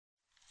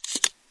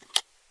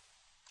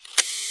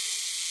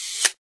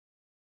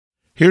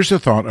Here's a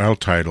thought I'll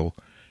title,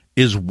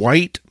 Is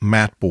White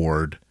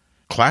Matboard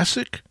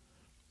Classic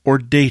or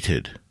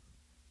Dated?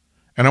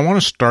 And I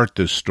want to start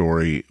this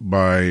story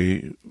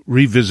by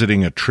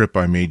revisiting a trip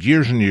I made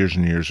years and years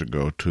and years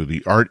ago to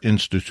the Art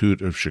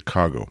Institute of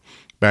Chicago.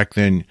 Back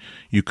then,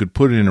 you could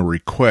put in a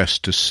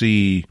request to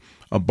see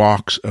a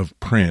box of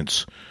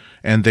prints,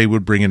 and they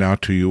would bring it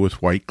out to you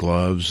with white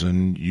gloves,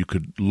 and you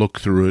could look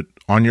through it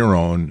on your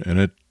own in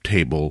a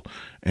table,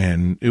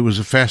 and it was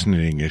a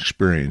fascinating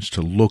experience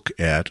to look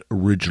at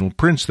original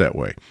prints that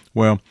way.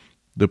 Well,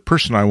 the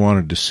person I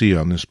wanted to see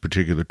on this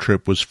particular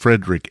trip was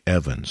Frederick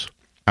Evans.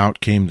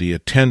 Out came the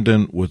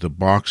attendant with a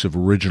box of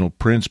original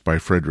prints by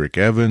Frederick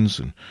Evans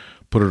and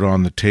put it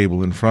on the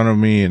table in front of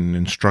me and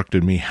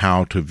instructed me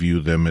how to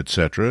view them,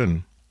 etc.,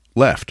 and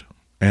left.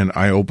 And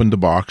I opened the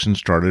box and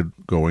started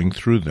going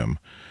through them.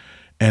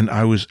 And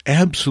I was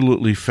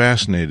absolutely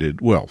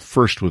fascinated, well,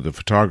 first with the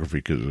photography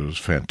because it was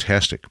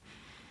fantastic.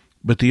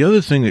 But the other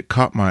thing that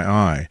caught my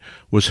eye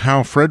was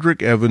how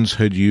Frederick Evans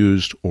had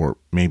used, or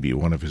maybe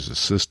one of his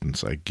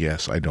assistants, I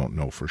guess, I don't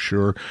know for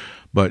sure,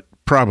 but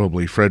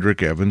probably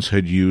Frederick Evans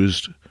had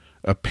used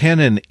a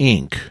pen and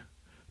ink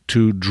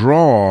to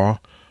draw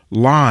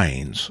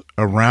lines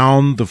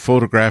around the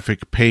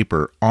photographic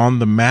paper on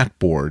the mat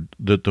board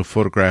that the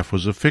photograph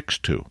was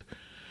affixed to.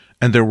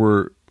 And there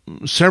were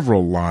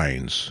several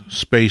lines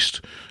spaced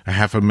a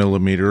half a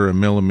millimeter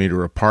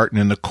apart, and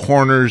in the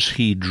corners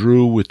he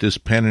drew with this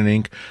pen and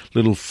ink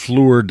little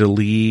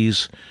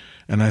fleur-de-lis.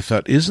 And I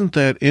thought, isn't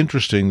that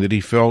interesting that he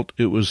felt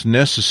it was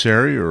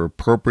necessary or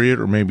appropriate,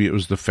 or maybe it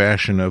was the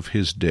fashion of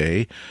his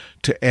day,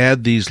 to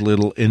add these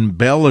little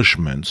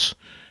embellishments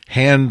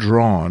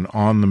hand-drawn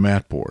on the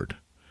mat board.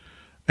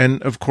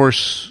 And, of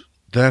course,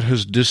 that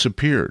has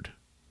disappeared.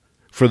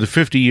 For the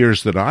 50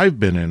 years that I've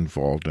been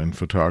involved in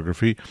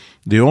photography,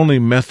 the only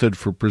method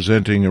for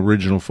presenting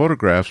original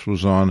photographs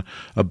was on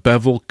a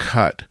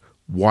bevel-cut,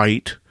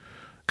 white,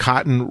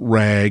 cotton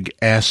rag,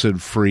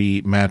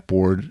 acid-free mat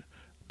board.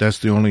 That's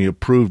the only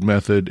approved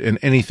method, and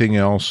anything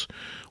else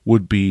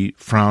would be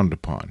frowned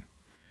upon.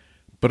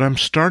 But I'm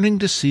starting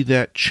to see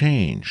that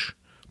change,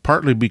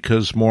 partly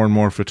because more and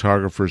more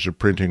photographers are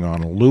printing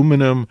on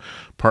aluminum,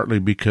 partly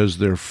because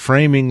they're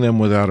framing them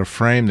without a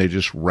frame. They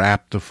just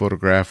wrap the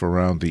photograph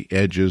around the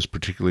edges,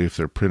 particularly if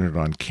they're printed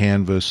on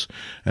canvas,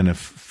 and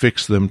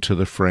affix them to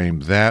the frame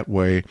that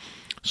way.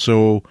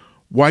 So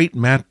white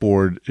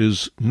matboard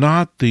is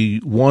not the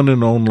one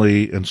and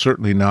only, and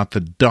certainly not the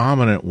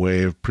dominant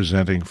way of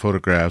presenting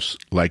photographs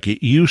like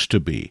it used to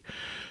be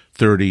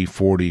 30,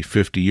 40,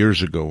 50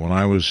 years ago when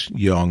I was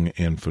young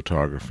in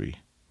photography.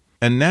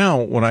 And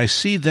now, when I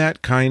see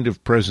that kind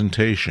of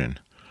presentation,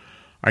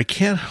 I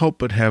can't help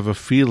but have a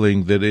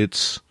feeling that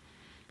it's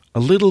a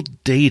little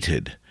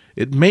dated.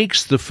 It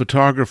makes the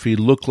photography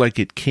look like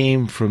it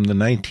came from the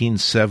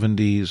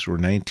 1970s or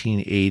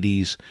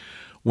 1980s,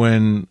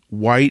 when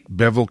white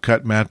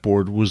bevel-cut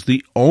matboard was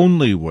the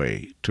only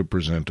way to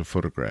present a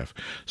photograph.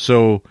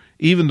 So,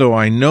 even though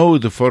I know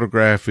the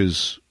photograph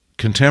is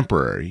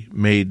contemporary,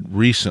 made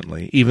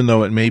recently, even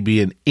though it may be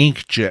an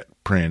inkjet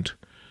print,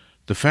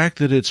 the fact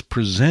that it's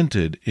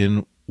presented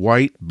in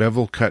white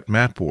bevel-cut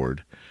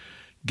matboard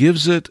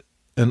gives it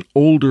an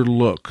older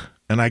look,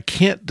 and I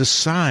can't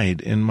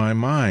decide in my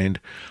mind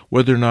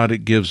whether or not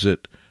it gives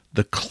it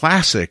the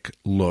classic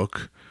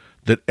look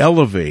that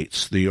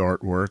elevates the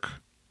artwork,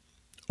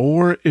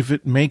 or if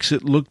it makes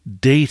it look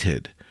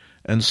dated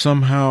and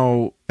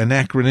somehow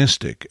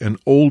anachronistic and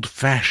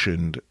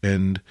old-fashioned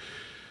and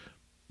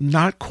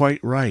not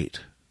quite right.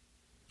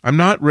 I'm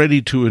not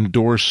ready to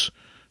endorse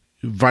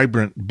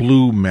vibrant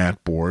blue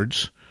mat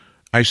boards.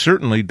 I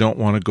certainly don't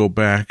want to go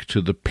back to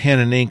the pen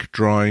and ink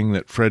drawing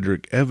that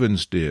Frederick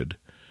Evans did.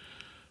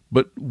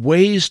 But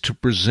ways to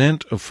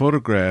present a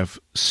photograph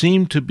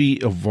seem to be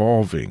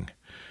evolving,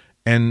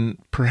 and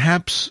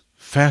perhaps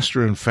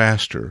faster and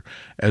faster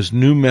as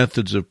new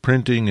methods of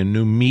printing and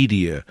new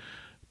media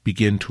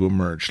begin to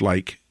emerge,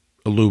 like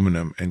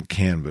aluminum and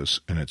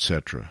canvas and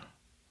etc.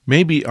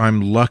 Maybe I'm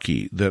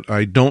lucky that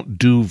I don't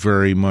do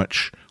very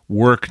much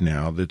work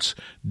now that's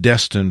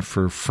destined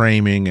for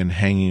framing and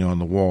hanging on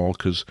the wall,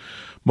 because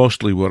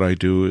mostly what I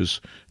do is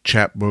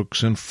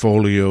chapbooks and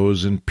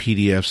folios and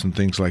PDFs and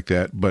things like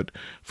that. But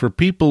for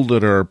people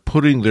that are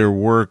putting their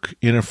work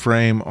in a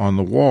frame on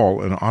the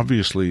wall, and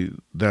obviously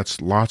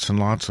that's lots and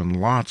lots and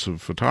lots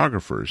of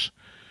photographers,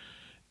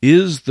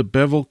 is the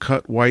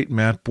bevel-cut white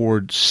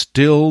matboard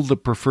still the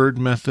preferred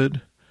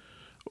method?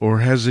 Or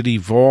has it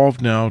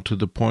evolved now to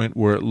the point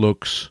where it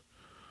looks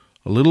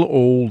a little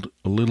old,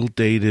 a little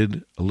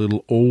dated, a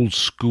little old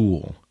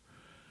school,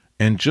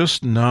 and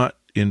just not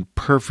in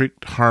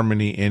perfect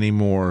harmony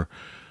anymore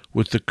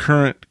with the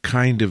current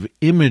kind of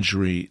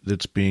imagery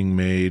that's being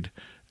made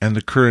and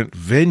the current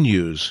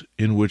venues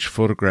in which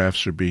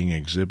photographs are being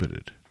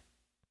exhibited?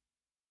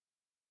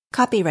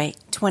 Copyright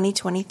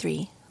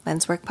 2023,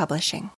 Lenswork Publishing.